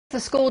The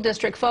school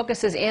district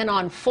focuses in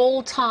on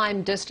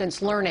full-time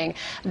distance learning.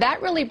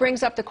 That really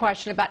brings up the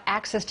question about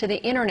access to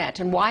the internet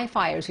and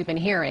Wi-Fi, as we've been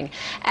hearing.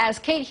 As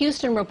Kate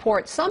Houston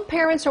reports, some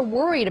parents are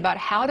worried about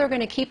how they're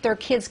going to keep their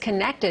kids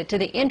connected to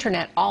the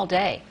internet all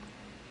day.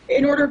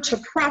 In order to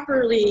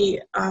properly,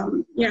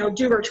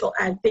 do virtual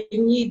ed, they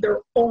need their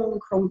own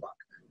Chromebook,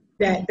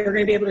 that they're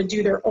going to be able to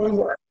do their own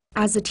work.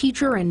 As a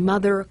teacher and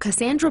mother,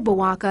 Cassandra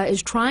Bawaka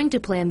is trying to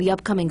plan the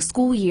upcoming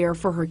school year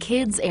for her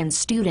kids and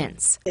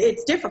students.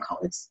 It's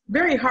difficult. It's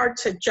very hard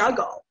to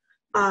juggle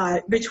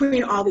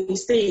between all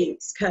these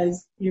things,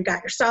 because you've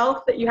got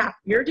yourself, that you have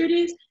your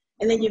duties,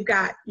 and then you've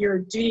got your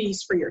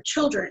duties for your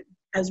children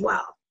as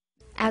well.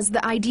 As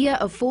the idea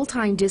of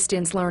full-time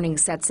distance learning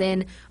sets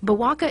in,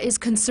 Bawaka is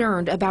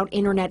concerned about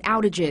internet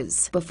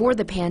outages. Before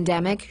the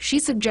pandemic, she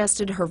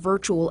suggested her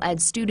virtual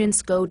ed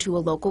students go to a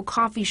local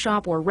coffee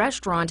shop or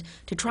restaurant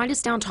to try to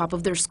stay on top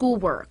of their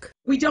schoolwork.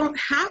 We don't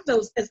have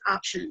those as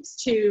options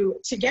to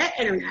get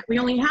internet. We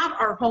only have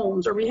our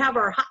homes, or we have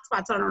our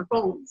hotspots on our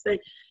phones, that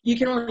you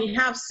can only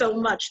have so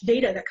much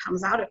data that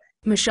comes out of it.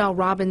 Michelle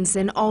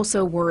Robinson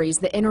also worries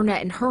the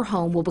internet in her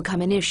home will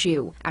become an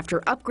issue. After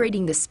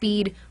upgrading the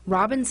speed,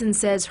 Robinson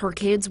says her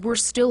kids were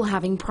still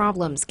having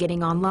problems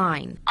getting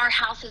online. Our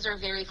houses are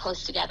very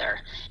close together,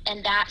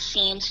 and that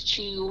seems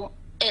to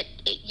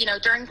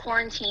during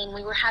quarantine,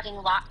 we were having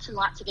lots and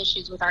lots of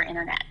issues with our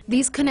internet.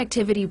 These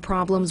connectivity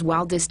problems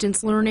while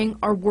distance learning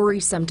are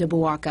worrisome to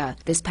Bawaka.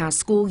 This past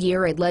school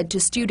year, it led to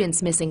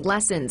students missing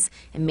lessons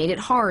and made it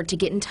hard to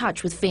get in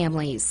touch with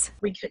families.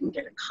 We couldn't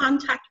get in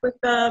contact with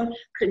them,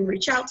 couldn't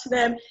reach out to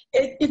them.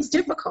 It's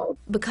difficult.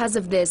 Because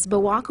of this,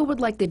 Bawaka would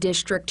like the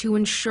district to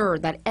ensure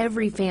that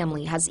every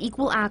family has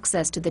equal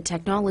access to the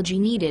technology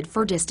needed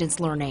for distance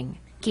learning.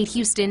 Kate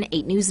Houston,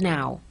 8 News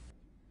Now.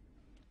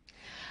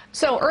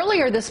 So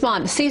earlier this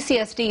month,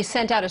 CCSD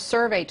sent out a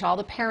survey to all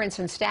the parents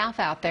and staff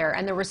out there,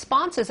 and the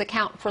responses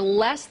account for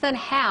less than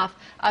half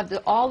of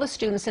all the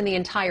students in the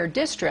entire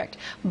district.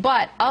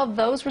 But of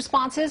those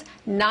responses,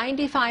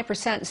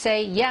 95%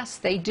 say yes,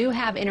 they do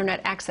have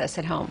internet access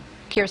at home.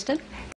 Kirsten?